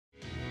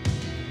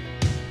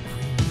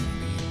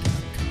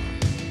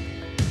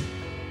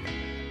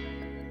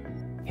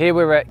Here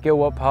we're at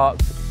Gilwell Park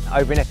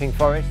over in Epping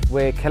Forest.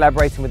 We're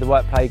collaborating with the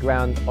Work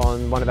Playground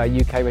on one of our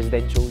UK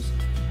residentials,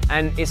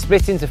 and it's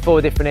split into 4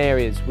 different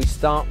areas. We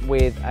start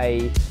with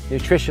a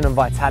nutrition and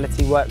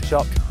vitality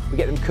workshop. We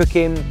get them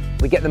cooking,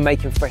 we get them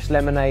making fresh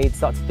lemonade,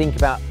 start to think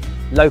about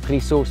locally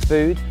sourced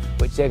food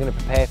which they're going to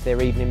prepare for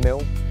their evening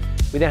meal.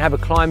 We then have a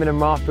climbing and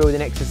raft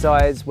building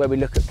exercise where we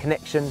look at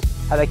connection,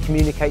 how they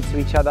communicate to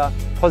each other,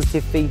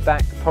 positive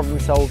feedback, problem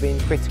solving,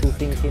 critical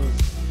thinking.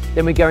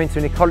 Then we go into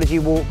an ecology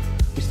walk.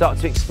 We start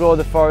to explore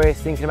the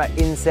forest, thinking about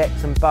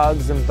insects and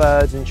bugs and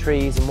birds and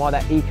trees and why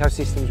that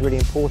ecosystem is really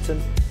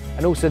important,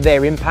 and also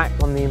their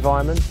impact on the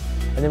environment.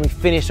 And then we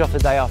finish off the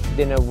day after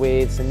dinner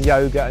with some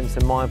yoga and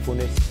some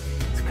mindfulness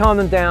to calm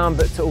them down,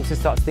 but to also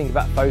start to think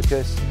about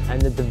focus and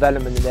the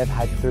development that they've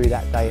had through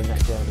that day and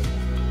that journey.